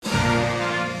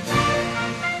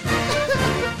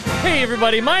Hey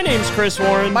everybody, my name's Chris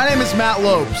Warren. My name is Matt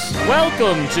Lopes.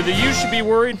 Welcome to the You Should Be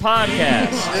Worried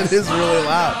podcast. It is really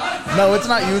loud. No, it's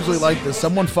not usually like this.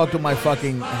 Someone fucked with my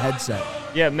fucking headset.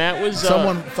 Yeah, Matt was...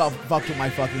 Someone fucked with my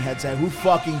fucking headset. Who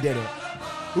fucking did it?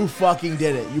 Who fucking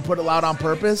did it? You put it loud on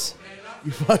purpose?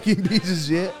 You fucking piece of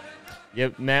shit.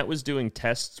 Yeah, Matt was doing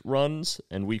test runs,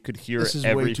 and we could hear This is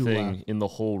way too everything loud. in the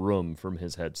whole room from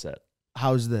his headset.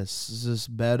 How's this? Is this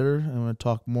better? I'm going to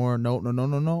talk more. No.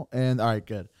 And all right,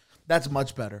 good. That's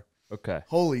much better. Okay.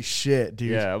 Holy shit,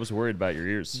 dude. Yeah, I was worried about your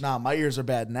ears. Nah, my ears are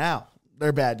bad now.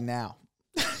 They're bad now.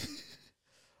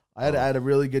 I had a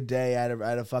really good day. I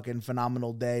had a fucking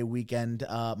phenomenal day, weekend,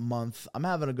 month. I'm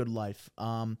having a good life.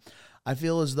 I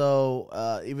feel as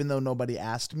though, even though nobody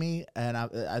asked me, and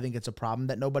I think it's a problem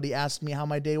that nobody asked me how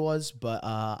my day was, but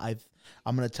I'm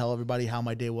gonna tell everybody how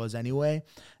my day was anyway,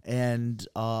 and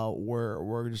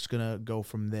we're just gonna go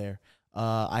from there.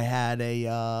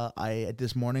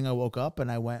 This morning I woke up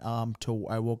and I went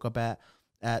I woke up at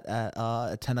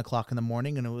 10 o'clock in the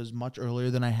morning, and it was much earlier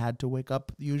than I had to wake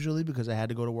up usually because I had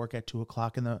to go to work at 2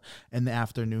 o'clock in the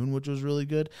afternoon, which was really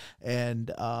good. And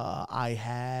I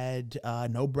had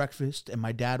no breakfast, and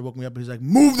my dad woke me up and he's like,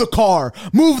 move the car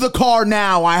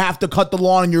now. I have to cut the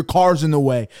lawn and your car's in the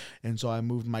way. And so I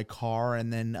moved my car,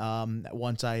 and then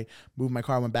once I moved my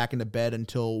car, I went back into bed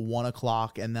until 1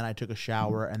 o'clock, and then I took a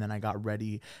shower, and then I got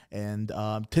ready. And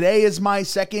today is my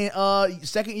second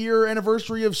year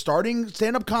anniversary of starting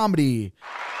stand-up comedy.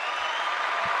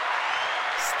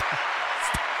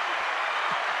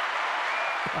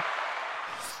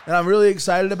 And I'm really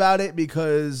excited about it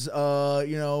because,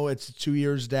 it's 2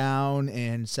 years down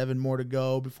and 7 more to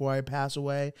go before I pass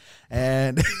away.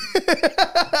 And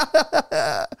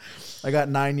I got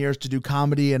 9 years to do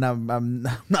comedy, and I'm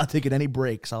not taking any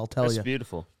breaks, I'll tell you. That's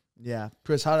beautiful. Yeah.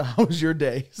 Chris, how was your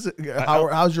day?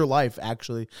 How's your life,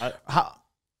 actually?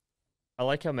 I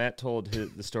like how Matt told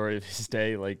the story of his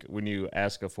day, like when you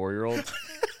ask a 4-year-old.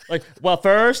 Like, well,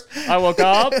 first I woke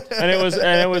up and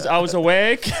I was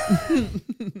awake.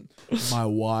 My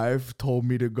wife told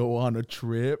me to go on a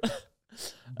trip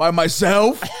by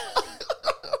myself.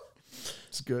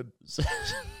 It's good.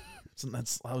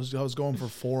 I was going for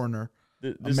foreigner,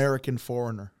 American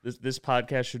foreigner. This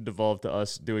podcast should devolve to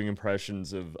us doing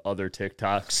impressions of other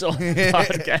TikToks on the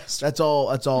podcast.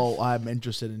 That's all I'm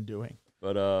interested in doing.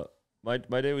 But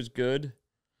my day was good.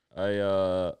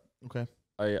 I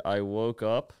woke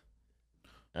up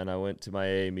and I went to my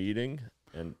AA meeting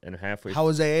and halfway. How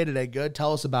was AA today? Good.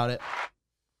 Tell us about it.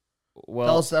 Well,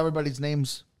 tell us everybody's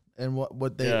names and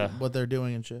what they're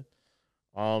doing and shit.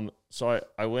 So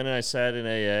I went and I sat in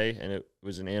AA, and it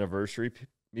was an anniversary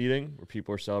meeting where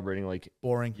people were celebrating like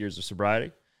boring years of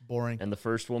sobriety. Boring. And the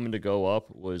first woman to go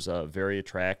up was very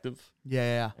attractive.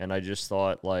 Yeah. And I just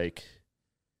thought, like,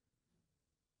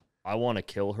 I want to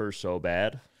kill her so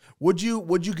bad. Would you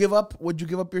give up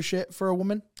your shit for a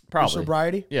woman? Probably. For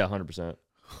sobriety? Yeah, 100%.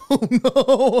 Oh no.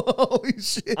 Holy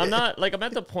shit. I'm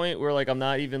at the point where like I'm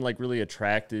not even like really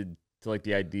attracted to like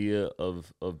the idea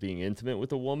of being intimate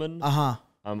with a woman. Uh-huh.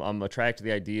 I'm attracted to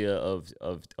the idea of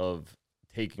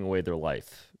taking away their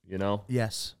life, you know?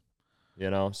 Yes.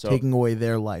 You know, so taking away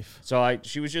their life. So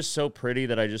she was just so pretty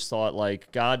that I just thought,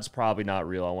 like, God's probably not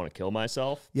real. I want to kill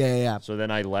myself. Yeah. So then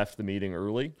I left the meeting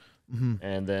early, mm-hmm.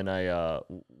 and then I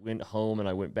went home and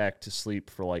I went back to sleep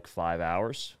for like 5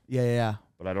 hours. Yeah.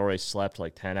 But I'd already slept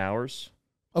like 10 hours.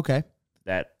 Okay.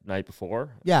 That night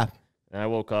before. Yeah. And I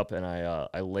woke up and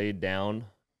I laid down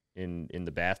in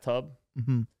the bathtub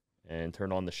mm-hmm. and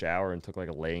turned on the shower and took like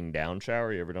a laying down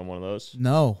shower. You ever done one of those?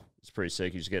 No. It's pretty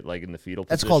sick. You just get like in the fetal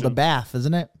That's position. called a bath,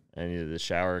 isn't it? And the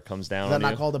shower comes down. Is that on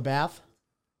not you. called a bath?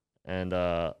 And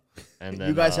then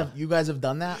you guys have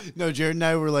done that? No, Jared and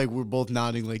I we're both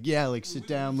nodding, like, yeah, like sit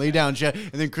down, lay down, chat.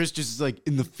 And then Chris just is like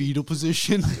in the fetal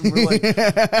position. And we're like,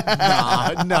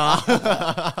 nah.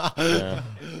 Yeah.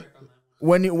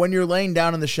 When you're laying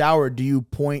down in the shower, do you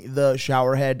point the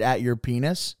shower head at your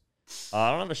penis? I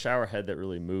don't have a shower head that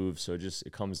really moves, so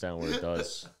it comes down where it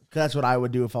does. That's what I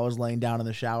would do if I was laying down in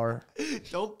the shower.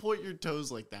 Don't point your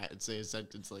toes like that and say a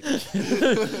sentence like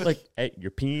like at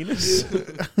your penis.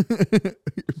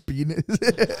 Your penis.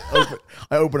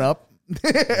 I open up.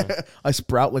 I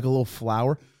sprout like a little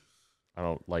flower. I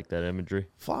don't like that imagery.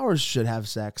 Flowers should have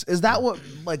sex. Is that what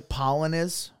like pollen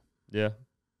is? Yeah.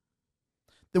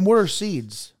 Then what are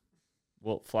seeds?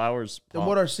 Well, flowers. Then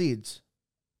what are seeds?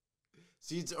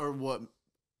 Seeds are what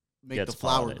make Gets the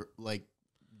flower pollinated. like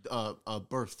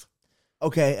birth.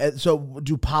 Okay, so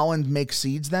do pollen make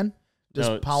seeds then? Does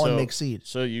No, pollen so- make seeds?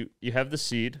 So you have the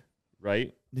seed,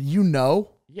 right? You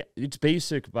know? Yeah, it's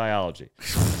basic biology.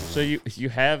 So you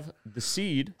have the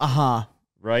seed, Uh-huh.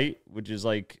 right? Which is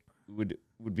like would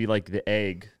be like the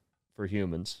egg for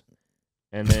humans,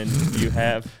 and then you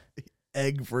have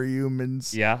egg for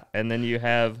humans. Yeah, and then you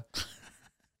have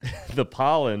the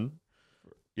pollen,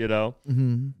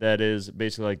 that is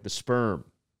basically like the sperm.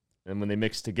 And when they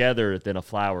mix together, then a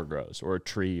flower grows or a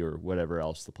tree or whatever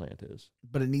else the plant is.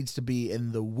 But it needs to be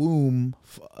in the womb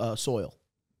soil.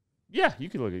 Yeah, you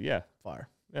can look at Fire.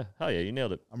 Yeah, hell yeah, you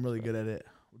nailed it. I'm really good at it.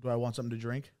 Do I want something to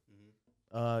drink?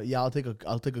 Yeah, I'll take a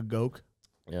Goku.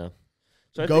 Yeah.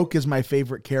 So Goku is my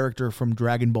favorite character from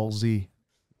Dragon Ball Z.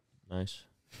 Nice.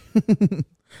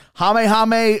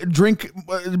 Hame, drink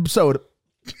soda.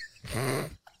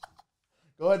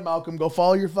 Go ahead, Malcolm. Go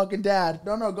follow your fucking dad.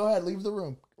 No, go ahead. Leave the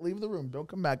room. Don't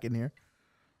come back in here.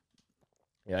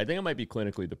 Yeah, I think I might be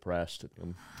clinically depressed.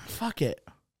 Fuck it.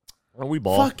 Oh, we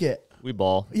ball. Fuck it. We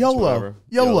ball. YOLO.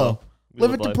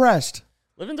 Live it depressed.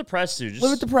 Living depressed, dude.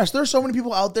 Live it depressed. There's so many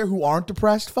people out there who aren't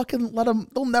depressed. Fucking let them.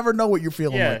 They'll never know what you're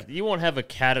feeling like. You won't have a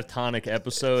catatonic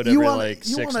episode every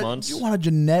 6 months. You want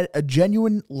a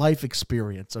genuine life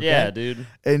experience. Okay? Yeah, dude.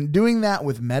 And doing that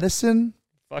with medicine.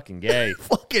 Fucking gay.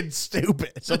 Fucking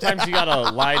stupid. Sometimes you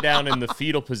gotta lie down in the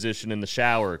fetal position in the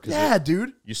shower.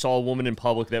 Dude. You saw a woman in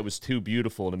public that was too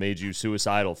beautiful and it made you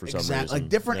suicidal for some reason. Like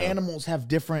different animals have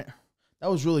different.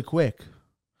 That was really quick.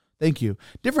 Thank you.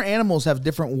 Different animals have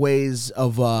different ways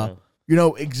of,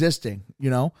 existing.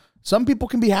 Some people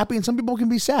can be happy and some people can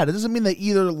be sad. It doesn't mean that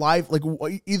either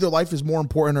life is more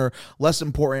important or less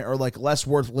important or like less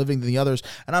worth living than the others.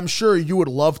 And I'm sure you would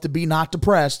love to be not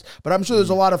depressed, but I'm sure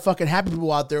there's a lot of fucking happy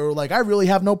people out there who are like, I really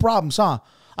have no problems, huh?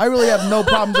 I really have no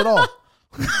problems at all.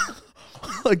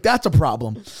 Like that's a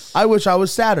problem. I wish I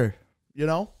was sadder,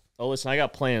 Oh, listen, I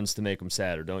got plans to make them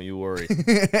sadder. Don't you worry.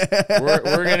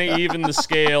 we're going to even the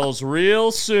scales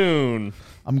real soon.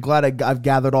 I'm glad I've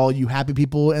gathered all you happy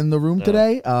people in the room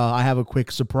today. I have a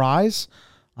quick surprise.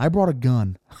 I brought a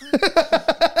gun.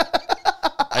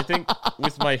 I think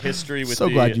with my history with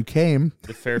glad you came.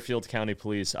 The Fairfield County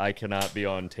Police, I cannot be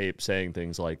on tape saying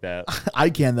things like that.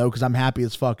 I can, though, because I'm happy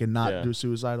as fuck and not do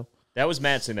suicidal. That was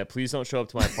Matt saying that. Please don't show up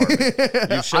to my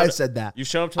apartment. I said that. You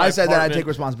showed up to my apartment. I said that. I take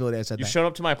responsibility. I said that. You showed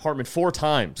up to my apartment 4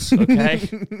 times, okay?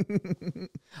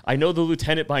 I know the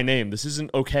lieutenant by name. This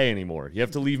isn't okay anymore. You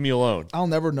have to leave me alone. I'll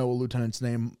never know a lieutenant's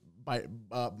name by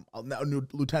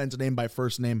lieutenant's name by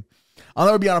first name. I'll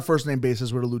never be on a first name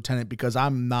basis with a lieutenant because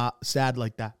I'm not sad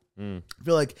like that. I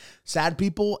feel like sad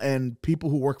people and people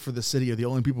who work for the city are the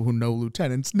only people who know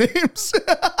lieutenants' names.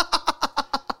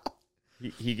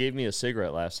 He gave me a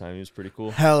cigarette last time. He was pretty cool.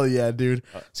 Hell yeah, dude.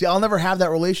 See, I'll never have that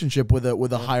relationship with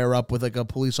a higher up, with like a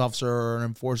police officer or an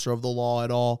enforcer of the law at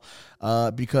all,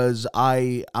 because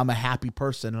I'm a happy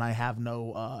person and I have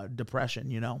no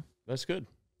depression. That's good.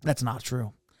 That's not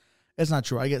true. It's not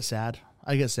true. I get sad.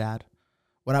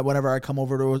 Whenever I come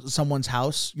over to someone's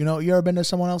house. You ever been to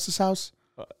someone else's house?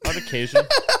 On occasion.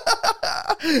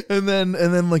 and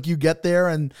then like you get there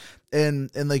and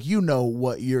like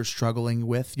what you're struggling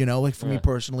with, like for me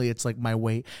personally, it's like my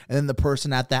weight, and then the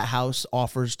person at that house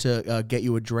offers to get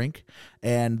you a drink,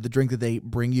 and the drink that they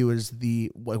bring you is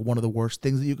one of the worst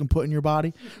things that you can put in your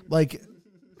body, like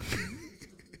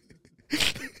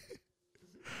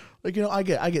I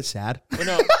get sad. But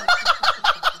no,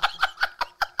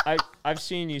 I've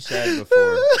seen you sad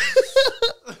before.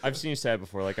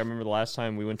 Like, I remember the last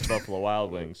time we went to Buffalo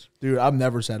Wild Wings. Dude, I'm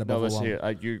never sad about Buffalo Wild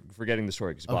Wings. You're forgetting the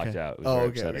story because you blocked out. It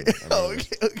was very okay. upsetting.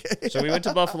 Okay. So we went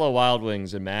to Buffalo Wild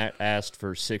Wings, and Matt asked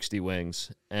for 60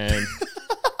 wings. And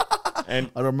I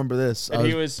don't remember this.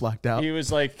 He was blacked out. He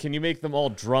was like, can you make them all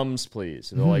drums,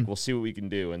 please? And they're like, we'll see what we can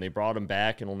do. And they brought them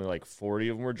back, and only like 40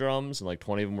 of them were drums, and like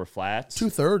 20 of them were flats.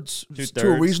 2/3.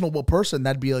 To a reasonable person,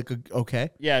 that'd be like, okay.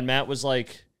 Yeah, and Matt was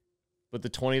like, but the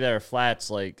 20 that are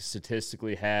flats, like,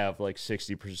 statistically have, like,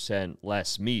 60%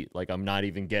 less meat. Like, I'm not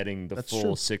even getting the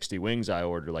full 60 wings I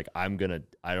ordered. Like, I don't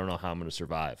know how I'm going to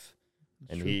survive.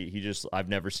 And he just, I've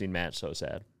never seen Matt so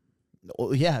sad.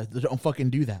 Well, yeah, don't fucking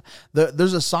do that.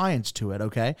 There's a science to it,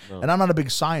 okay? No. And I'm not a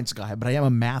big science guy, but I am a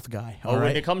math guy. All right?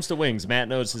 When it comes to wings, Matt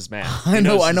knows his math. I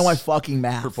know my fucking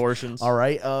math. Proportions. All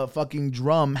right, fucking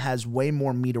drum has way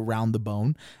more meat around the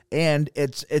bone, and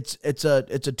it's a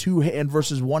 2-hand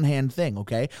versus 1-hand thing,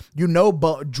 okay?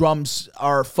 Drums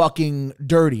are fucking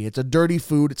dirty. It's a dirty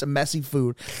food. It's a messy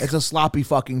food. It's a sloppy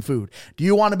fucking food. Do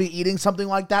you want to be eating something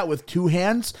like that with 2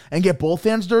 hands and get both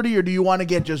hands dirty, or do you want to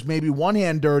get just maybe 1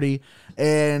 hand dirty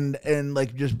and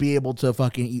like just be able to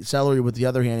fucking eat celery with the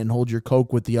other hand and hold your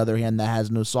Coke with the other hand that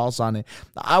has no sauce on it.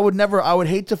 I would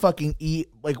hate to fucking eat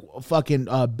like fucking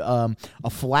a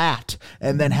flat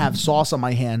and then have sauce on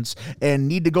my hands and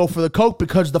need to go for the Coke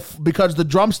because the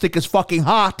drumstick is fucking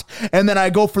hot, and then I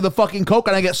go for the fucking Coke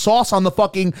and I get sauce on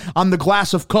the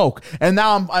glass of Coke, and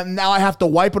now I have to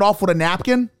wipe it off with a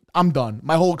napkin. I'm done.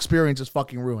 My whole experience is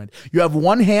fucking ruined. You have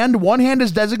one hand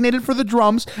is designated for the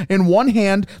drums, and one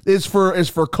hand is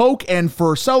for Coke and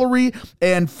for celery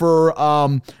and for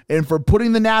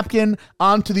putting the napkin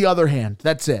onto the other hand.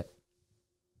 That's it.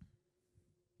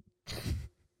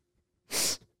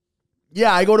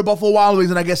 Yeah, I go to Buffalo Wild Wings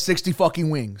and I get 60 fucking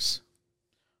wings.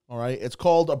 All right, it's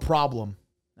called a problem.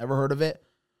 Ever heard of it?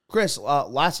 Chris,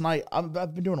 last night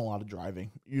I've been doing a lot of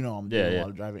driving. You know, I'm doing a lot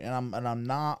of driving, and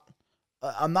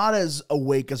I'm not as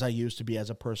awake as I used to be as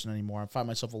a person anymore. I find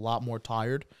myself a lot more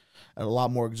tired and a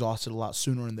lot more exhausted a lot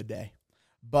sooner in the day.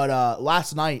 But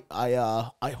last night,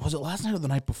 was it last night or the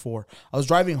night before? I was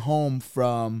driving home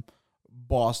from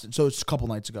Boston, so it's a couple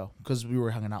nights ago because we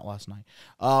were hanging out last night.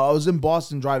 I was in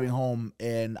Boston driving home,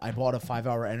 and I bought a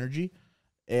 5-hour energy,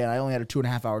 and I only had a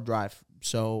 2.5-hour drive,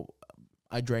 so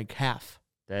I drank half.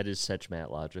 That is such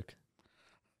Matt logic.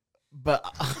 But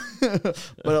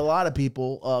a lot of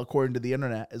people, according to the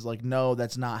internet, is like, no,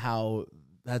 that's not how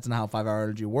 5-hour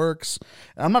energy works.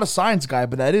 And I'm not a science guy,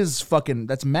 but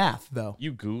that's math, though.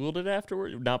 You Googled it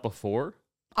afterward, not before?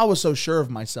 I was so sure of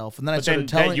myself, and then I started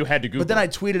telling you had to Google. But then I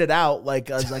tweeted it out like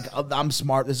I was like, I'm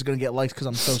smart. This is gonna get liked because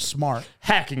I'm so smart.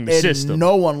 Hacking the system.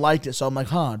 No one liked it, so I'm like,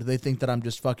 do they think that I'm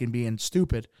just fucking being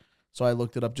stupid? So I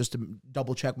looked it up just to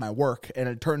double check my work, and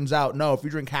it turns out no. If you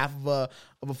drink half of a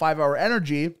 5-hour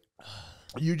energy,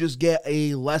 you just get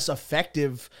a less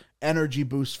effective energy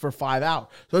boost for 5 hours.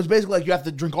 So it's basically like you have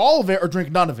to drink all of it or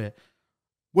drink none of it,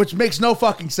 which makes no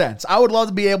fucking sense. I would love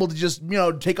to be able to just,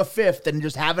 take a fifth and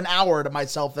just have an hour to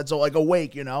myself that's like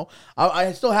awake,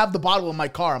 I still have the bottle in my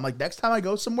car. I'm like, next time I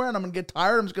go somewhere and I'm going to get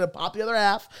tired, I'm just going to pop the other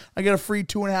half. I get a free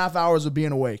 2.5 hours of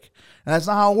being awake. And that's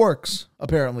not how it works,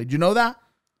 apparently. Do you know that?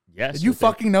 Yes. Did you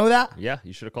fucking know that? Yeah,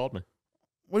 you should have called me.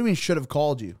 What do you mean should have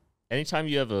called you? Anytime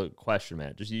you have a question,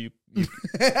 Matt, just you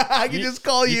I can just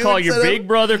call you. You call your big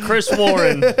brother, Chris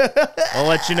Warren. I'll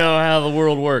let you know how the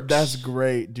world works. That's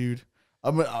great, dude.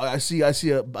 I see a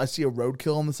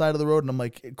roadkill on the side of the road, and I'm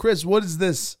like, Chris, what is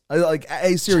this?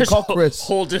 Hey Siri, just call Chris.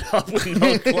 Hold it up with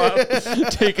no glove.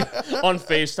 Take it on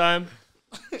FaceTime.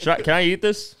 Can I eat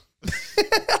this?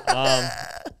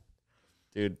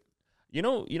 Dude, you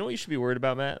know what you should be worried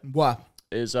about, Matt? What?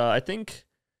 Is I think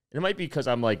it might be because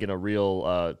I'm like in a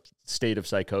real state of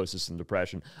psychosis and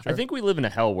depression. Sure. I think we live in a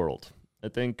hell world.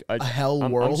 A hell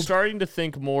world. I'm starting to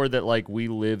think more that like we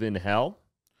live in hell.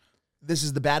 This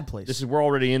is the bad place. We're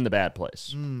already in the bad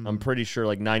place. I'm pretty sure,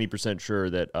 like 90% sure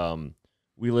that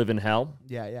we live in hell.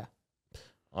 Yeah.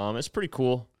 It's pretty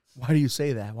cool. Why do you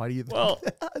say that? Why do you think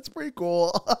it's pretty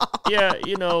cool? Yeah,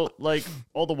 like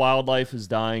all the wildlife is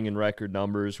dying in record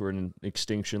numbers. We're in an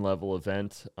extinction level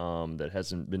event that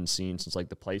hasn't been seen since like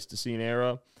the Pleistocene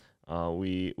era.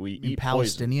 We eat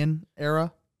Palestinian poison.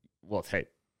 Era? Well, hey,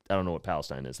 I don't know what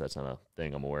Palestine is. That's not a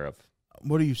thing I'm aware of.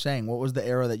 What are you saying? What was the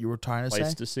era that you were trying to say?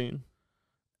 Pleistocene.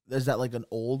 Is that like an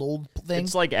old thing?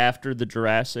 It's like after the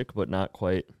Jurassic, but not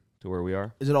quite to where we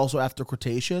are. Is it also after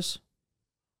Cretaceous?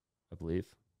 I believe.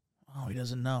 Oh, he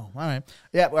doesn't know. All right.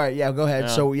 Yeah, all right. Yeah, go ahead.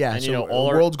 So, yeah. And, so the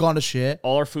world's gone to shit.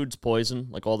 All our food's poison.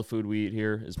 Like, all the food we eat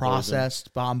here is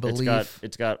processed, beyond belief.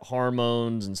 It's got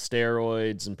hormones and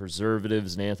steroids and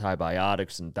preservatives and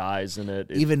antibiotics and dyes in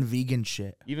it. Even vegan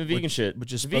shit.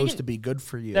 Which is supposed to be good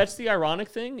for you. That's the ironic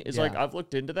thing is, like, I've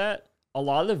looked into that. A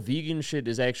lot of the vegan shit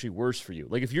is actually worse for you.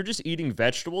 Like, if you're just eating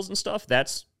vegetables and stuff, that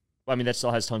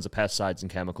still has tons of pesticides and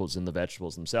chemicals in the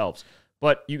vegetables themselves.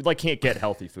 But you, like, can't get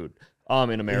healthy food.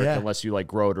 In America, unless you like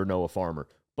grow it or know a farmer.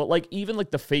 But like even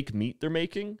like the fake meat they're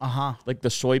making, like the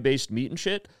soy-based meat and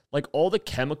shit, like all the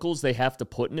chemicals they have to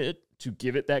put in it to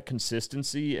give it that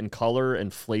consistency and color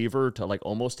and flavor to like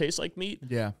almost taste like meat,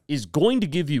 is going to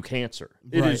give you cancer.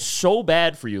 It is so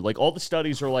bad for you. Like all the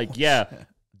studies are like,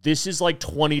 this is like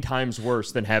 20 times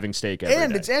worse than having steak every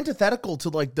day. It's antithetical to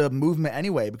like the movement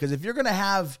anyway, because if you're going to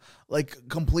have like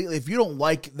completely, if you don't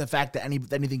like the fact that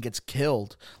anything gets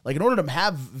killed, like in order to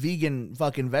have vegan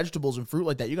fucking vegetables and fruit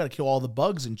like that, you got to kill all the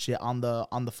bugs and shit on the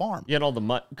farm. Yeah, and all the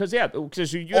mud. Because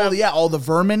all the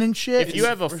vermin and shit. If you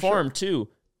have a farm too,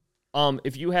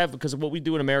 because what we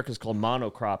do in America is called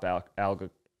monocrop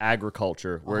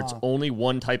agriculture, where it's only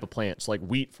one type of plants, like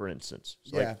wheat, for instance.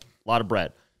 It's like a lot of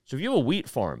bread. So if you have a wheat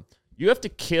farm, you have to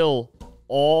kill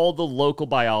all the local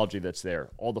biology that's there,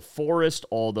 all the forest,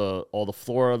 all the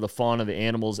flora, the fauna, the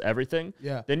animals, everything.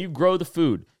 Yeah. Then you grow the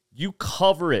food. You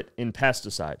cover it in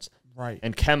pesticides, Right.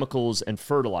 and chemicals and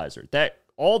fertilizer.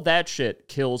 All that shit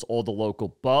kills all the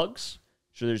local bugs.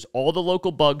 So there's all the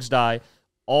local bugs die.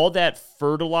 All that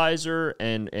fertilizer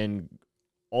and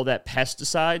all that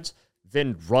pesticides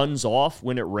then runs off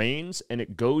when it rains, and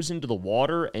it goes into the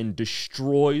water and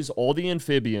destroys all the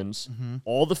amphibians,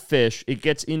 all the fish. It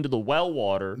gets into the well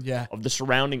water of the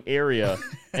surrounding area,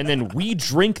 and then we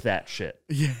drink that shit.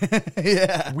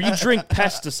 Yeah. We drink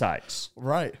pesticides.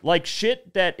 Right. Like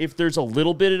shit that if there's a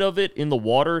little bit of it in the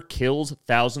water kills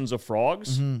thousands of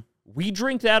frogs. We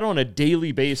drink that on a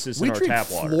daily basis in our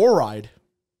tap water. Fluoride.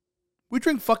 We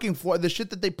drink fucking fluoride. The shit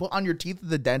that they put on your teeth at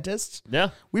the dentist. Yeah.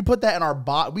 We put that in our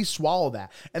body. We swallow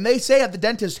that. And they say at the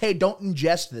dentist, hey, don't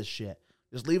ingest this shit.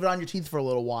 Just leave it on your teeth for a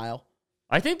little while.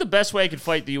 I think the best way I could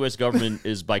fight the U.S. government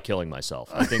is by killing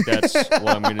myself. I think that's what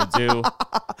I'm going to do.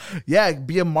 Yeah,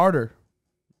 be a martyr.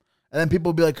 And then people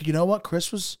will be like, you know what?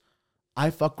 I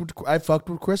fucked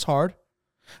with Chris hard.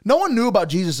 No one knew about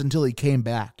Jesus until he came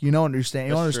back. You know, understand?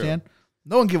 You understand? True.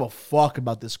 No one gave a fuck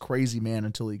about this crazy man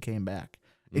until he came back.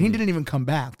 And he didn't even come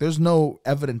back. There's no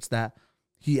evidence that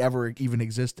he ever even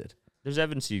existed. There's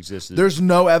evidence he existed. There's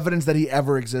no evidence that he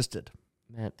ever existed.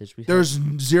 Matt, there's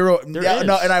zero. There yeah, is.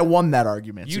 no, and I won that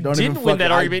argument. You so don't didn't even win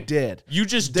that argument. I did. You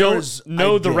just don't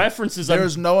know the references.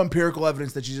 There's no empirical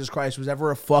evidence that Jesus Christ was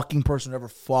ever a fucking person who ever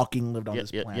fucking lived on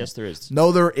this planet. Yes, there is.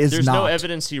 No, there is There's not. no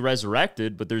evidence he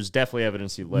resurrected, but there's definitely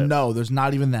evidence he lived. No, there's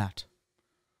not even that.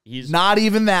 He's not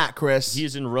even that, Chris.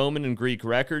 He's in Roman and Greek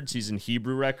records. He's in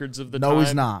Hebrew records of the time. No,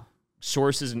 he's not.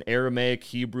 Sources in Aramaic,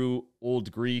 Hebrew,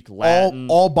 Old Greek, Latin,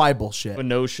 all Bible shit,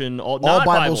 Phoenician, all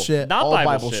Bible shit, not all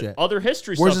Bible shit. Other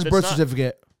history Where's stuff. Where's his birth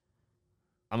certificate?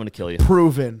 I'm gonna kill you.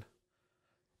 Proven.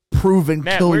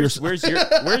 Matt, kill yourself.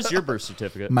 Where's your birth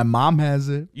certificate? My mom has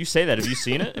it. You say that? Have you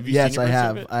seen it? Yes, seen your I birth have.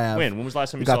 certificate? I have. When was the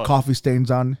last time you saw it? Got coffee stains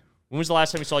on. When was the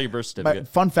last time you saw your birth certificate?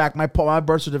 Fun fact: my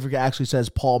birth certificate actually says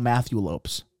Paul Matthew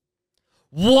Lopes.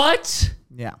 What?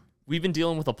 Yeah. We've been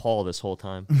dealing with a Paul this whole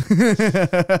time.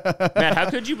 Matt, how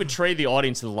could you betray the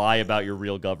audience to lie about your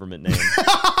real government name?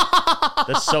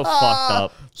 That's so fucked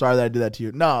up. Sorry that I did that to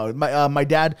you. No, my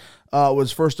dad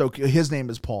was first okay. His name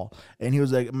is Paul, and he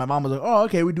was like, my mom was like, oh,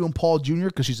 okay, we're doing Paul Jr.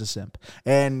 because she's a simp,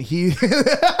 and he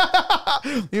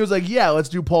he was like, yeah, let's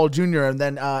do Paul Jr. And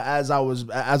then as I was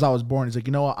born, he's like,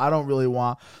 you know what, I don't really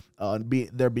want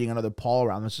there being another Paul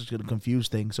around. That's just gonna confuse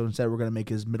things. So instead, we're gonna make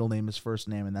his middle name his first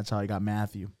name, and that's how I got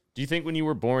Matthew. Do you think when you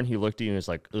were born, he looked at you and was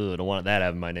like, ugh, I don't want that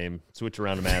having my name. Switch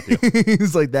around to Matthew.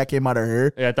 He's like, that came out of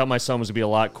her? Yeah, I thought my son was going to be a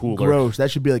lot cooler. Gross.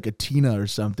 That should be like a Tina or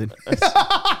something. Anything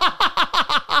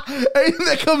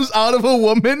that comes out of a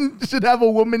woman should have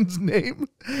a woman's name.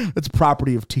 That's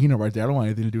property of Tina right there. I don't want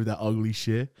anything to do with that ugly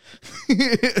shit.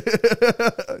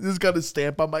 This got a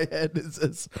stamp on my head. It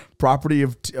says property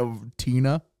of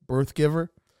Tina, birth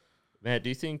giver. Matt, do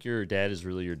you think your dad is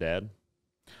really your dad?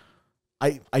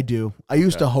 I do. I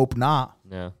used to hope not.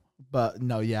 Yeah. But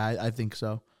no, yeah, I think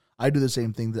so. I do the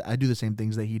same thing I do the same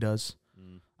things that he does.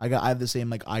 I have the same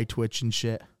like eye twitch and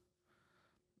shit.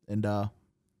 And I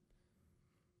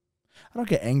don't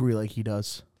get angry like he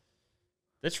does.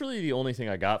 That's really the only thing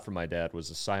I got from my dad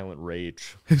was a silent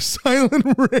rage. Silent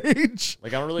rage.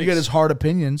 Like I don't really You get his hard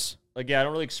opinions. Like, yeah, I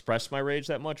don't really express my rage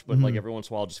that much, but like every once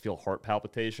in a while I'll just feel heart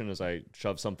palpitation as I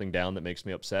shove something down that makes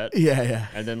me upset. Yeah.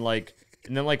 And then like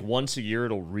once a year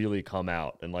it'll really come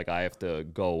out, and like I have to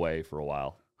go away for a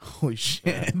while. Holy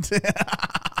shit. Dude.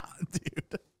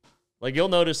 Like you'll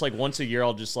notice like once a year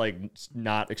I'll just like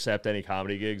not accept any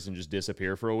comedy gigs and just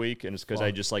disappear for a week, and it's because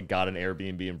I just like got an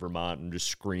Airbnb in Vermont and just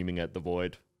screaming at the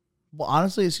void. Well,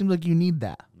 honestly, it seems like you need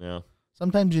that. Yeah.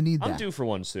 Sometimes you need that. I'm due for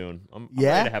one soon. I'm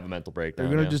ready to have a mental breakdown.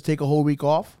 You're going to just take a whole week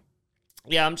off?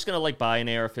 Yeah, I'm just going to like buy an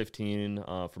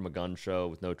AR-15 from a gun show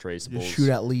with no traceables. Just shoot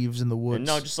at leaves in the woods. And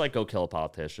no, just like go kill a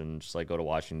politician. Just like go to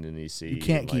Washington, D.C. You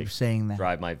can't keep like, saying that.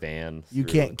 Drive my van. You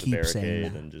can't keep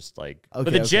saying that. And just like, okay,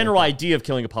 but the general idea of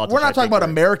killing a politician. We're not talking about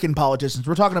American politicians.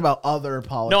 We're talking about other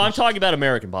politicians. No, I'm talking about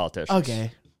American politicians.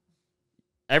 Okay.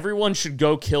 Everyone should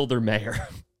go kill their mayor.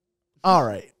 All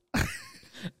right.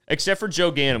 Except for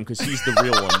Joe Ganim, because he's the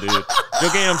real one, dude. Joe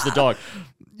Ganim's the dog.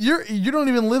 You don't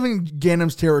even live in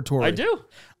Ganim's territory. I do.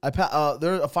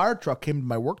 A fire truck came to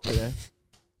my work today.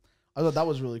 I thought that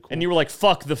was really cool. And you were like,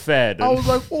 "Fuck the Fed." I was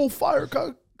like, "Oh, fire!"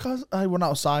 Cause I went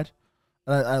outside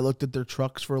and I looked at their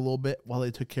trucks for a little bit while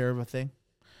they took care of a thing.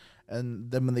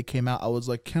 And then when they came out, I was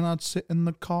like, "Can I sit in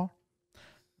the car?"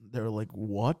 They were like,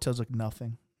 "What?" I was like,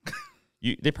 "Nothing."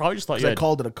 They probably just thought you I had,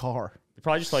 called it a car.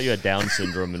 probably just thought you had Down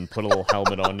syndrome and put a little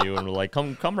helmet on you and were like,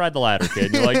 come ride the ladder, kid.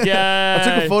 And you're like, yeah. I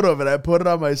took a photo of it. I put it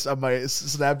on my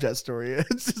Snapchat story.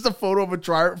 It's just a photo of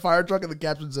a fire truck, and the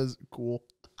caption says, "Cool."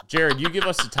 Jared, you give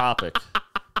us the topic.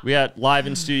 We got live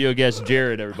in studio guest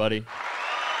Jared, everybody.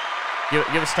 Give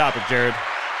us a topic, Jared.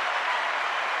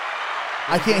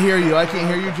 I can't hear you. I can't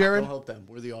hear you, Jared. Don't help them.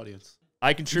 We're the audience.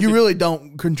 I contribute. You really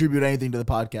don't contribute anything to the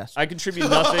podcast. I contribute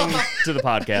nothing to the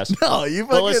podcast. No, you.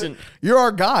 But listen, you're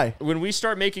our guy. When we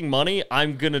start making money,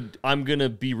 I'm gonna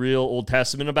be real Old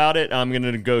Testament about it. I'm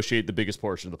gonna negotiate the biggest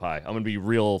portion of the pie. I'm gonna be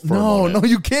real firm on it. No,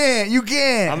 you can't. You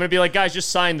can't. I'm gonna be like, guys, just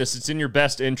sign this. It's in your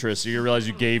best interest. You realize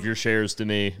you gave your shares to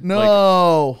me.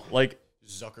 No. Like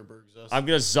Zuckerberg's us. I'm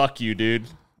gonna zuck you, dude.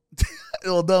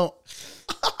 Well, don't.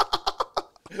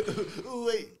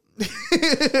 Wait. And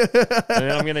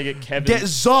then I'm gonna get Kevin. Get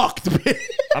zucked.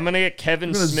 I'm gonna get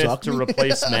Kevin Smith to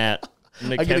replace Matt.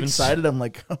 I get excited. I'm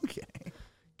like, okay.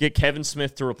 Get Kevin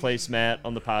Smith to replace Matt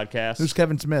on the podcast. Who's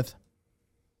Kevin Smith?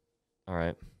 All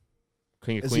right.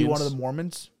 King of Is Queens. he one of the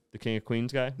Mormons? The King of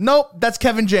Queens guy? Nope, that's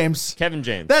Kevin James. Kevin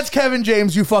James. That's Kevin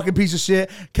James, you fucking piece of shit.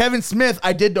 Kevin Smith,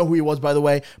 I did know who he was, by the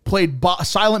way. Played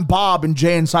Silent Bob and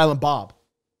Jay and Silent Bob.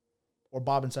 Or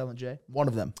Bob and Silent Jay. One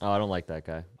of them. Oh, I don't like that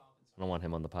guy. I don't want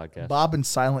him on the podcast. Bob and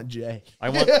Silent Jay. I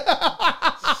want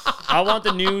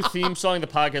the new theme song of the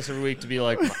podcast every week to be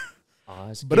like,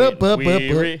 it's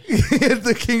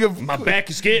the king of... My back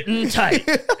is getting tight.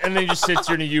 And then he just sits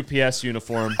here in a UPS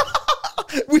uniform.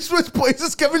 We switched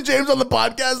places. Kevin James on the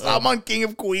podcast. I'm on King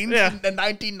of Queens in the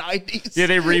 1990s. Yeah,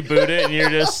 they reboot it and you're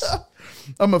just...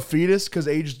 I'm a fetus because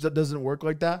age doesn't work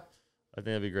like that. I think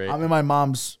that'd be great. I'm in my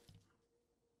mom's...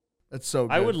 That's so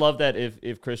good. I would love that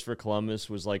if Christopher Columbus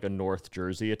was like a North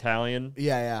Jersey Italian.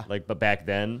 Yeah. Like, but back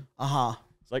then. Uh-huh.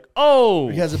 It's like, oh.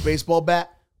 He has a baseball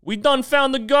bat. We done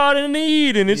found the Garden of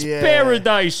Eden. It's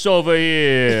paradise over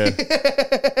here.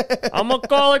 I'm going to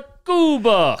call it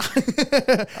Cuba.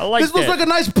 I like This looks like a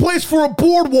nice place for a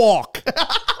boardwalk.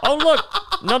 Oh, look.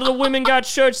 None of the women got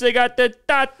shirts. They got their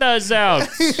tatas out.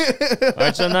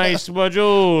 That's a nice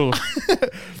bajul.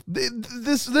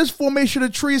 This formation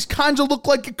of trees kind of look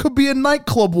like it could be a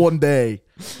nightclub one day.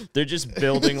 They're just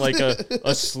building like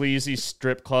a sleazy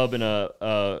strip club and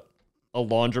a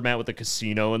laundromat with a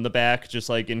casino in the back, just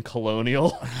like in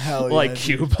colonial, like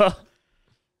Cuba.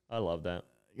 I love that.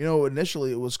 You know,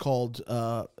 initially it was called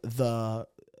the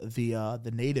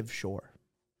Native Shore.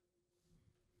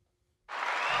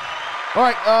 All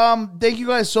right, thank you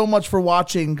guys so much for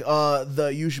watching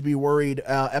the You Should Be Worried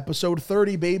episode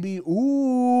 30, baby.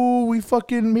 Ooh, we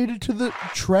fucking made it to the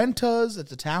Trentas.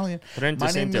 It's Italian.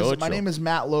 My name is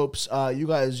Matt Lopes. You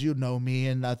guys, you know me,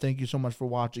 and thank you so much for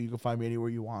watching. You can find me anywhere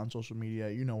you want on social media.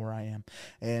 You know where I am.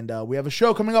 And we have a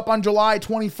show coming up on July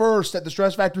 21st at the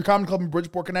Stress Factory Comedy Club in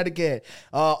Bridgeport, Connecticut.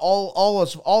 All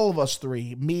of us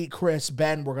three, me, Chris,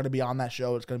 Ben, we're going to be on that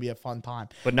show. It's going to be a fun time.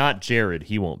 But not Jared.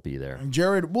 He won't be there.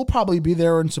 Jared will probably be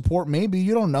there and support. Maybe,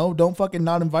 you don't know. Don't fucking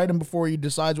not invite him before he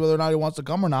decides whether or not he wants to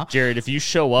come or not. Jared, if you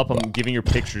show up, I'm giving your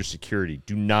picture security.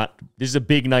 Do not. This is a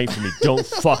big night for me. Don't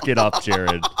fuck it up,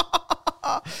 Jared.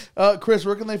 Chris,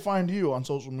 where can they find you on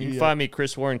social media? You can find me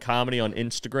Chris Warren Comedy on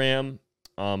Instagram.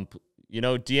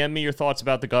 DM me your thoughts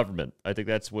about the government. I think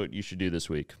that's what you should do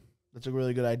this week. That's a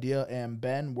really good idea. And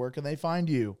Ben, where can they find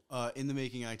you? In the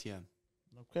Making ITM.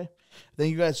 Okay.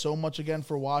 Thank you guys so much again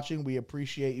for watching. We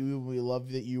appreciate you. We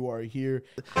love that you are here.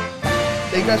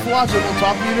 Thank you guys for watching. We'll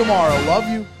talk to you tomorrow. Love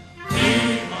you.